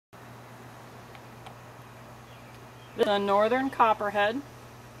The northern copperhead,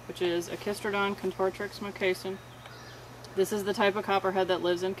 which is Echistrodon contortrix moccasin. This is the type of copperhead that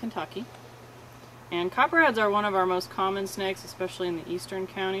lives in Kentucky. And copperheads are one of our most common snakes, especially in the eastern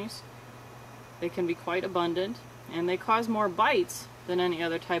counties. They can be quite abundant, and they cause more bites than any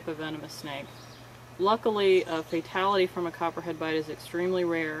other type of venomous snake. Luckily, a fatality from a copperhead bite is extremely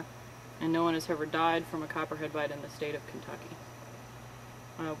rare, and no one has ever died from a copperhead bite in the state of Kentucky.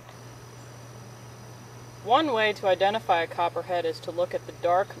 One way to identify a copperhead is to look at the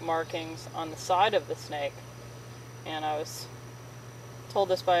dark markings on the side of the snake. And I was told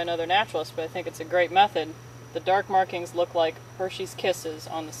this by another naturalist, but I think it's a great method. The dark markings look like Hershey's Kisses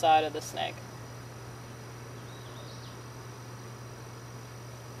on the side of the snake.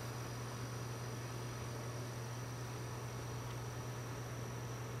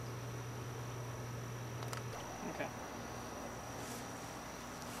 Okay.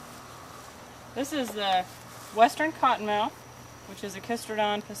 This is the western cottonmouth, which is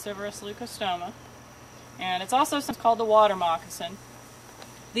Echistrodon piscivorus leucostoma. And it's also called the water moccasin.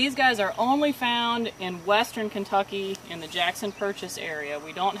 These guys are only found in western Kentucky in the Jackson Purchase area.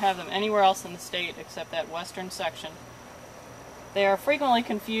 We don't have them anywhere else in the state except that western section. They are frequently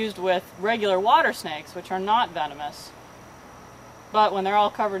confused with regular water snakes, which are not venomous. But when they're all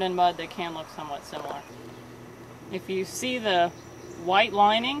covered in mud, they can look somewhat similar. If you see the white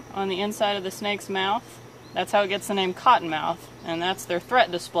lining on the inside of the snake's mouth, that's how it gets the name Cottonmouth, and that's their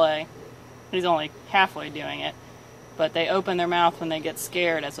threat display. He's only halfway doing it, but they open their mouth when they get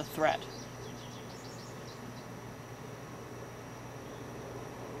scared as a threat.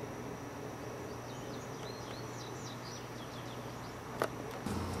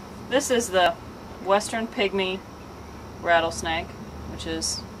 This is the western pygmy rattlesnake, which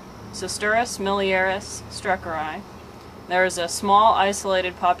is Cysturus miliaris streckeri. There is a small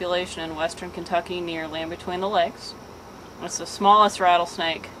isolated population in western Kentucky near Land Between the Lakes. It's the smallest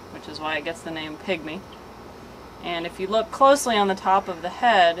rattlesnake, which is why it gets the name pygmy. And if you look closely on the top of the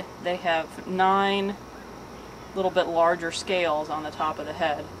head, they have 9 little bit larger scales on the top of the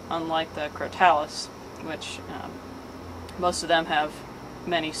head, unlike the Crotalis, which most of them have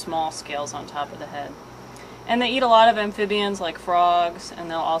many small scales on top of the head. And they eat a lot of amphibians like frogs,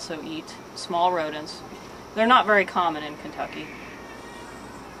 and they'll also eat small rodents. They're not very common in Kentucky.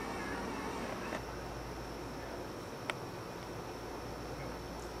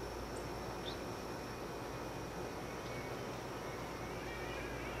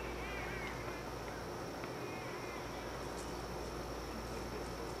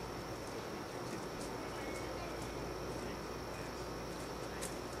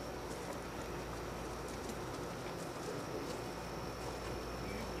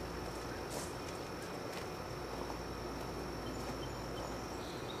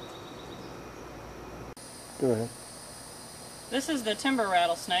 Go ahead. This is the timber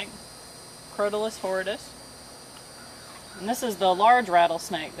rattlesnake, Crotalus horridus. And this is the large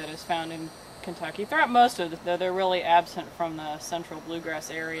rattlesnake that is found in Kentucky. Throughout most of it, though they're really absent from the central bluegrass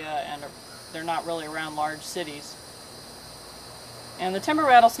area, and they're not really around large cities. And the timber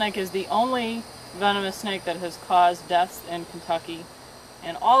rattlesnake is the only venomous snake that has caused deaths in Kentucky,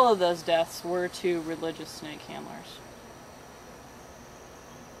 and all of those deaths were to religious snake handlers.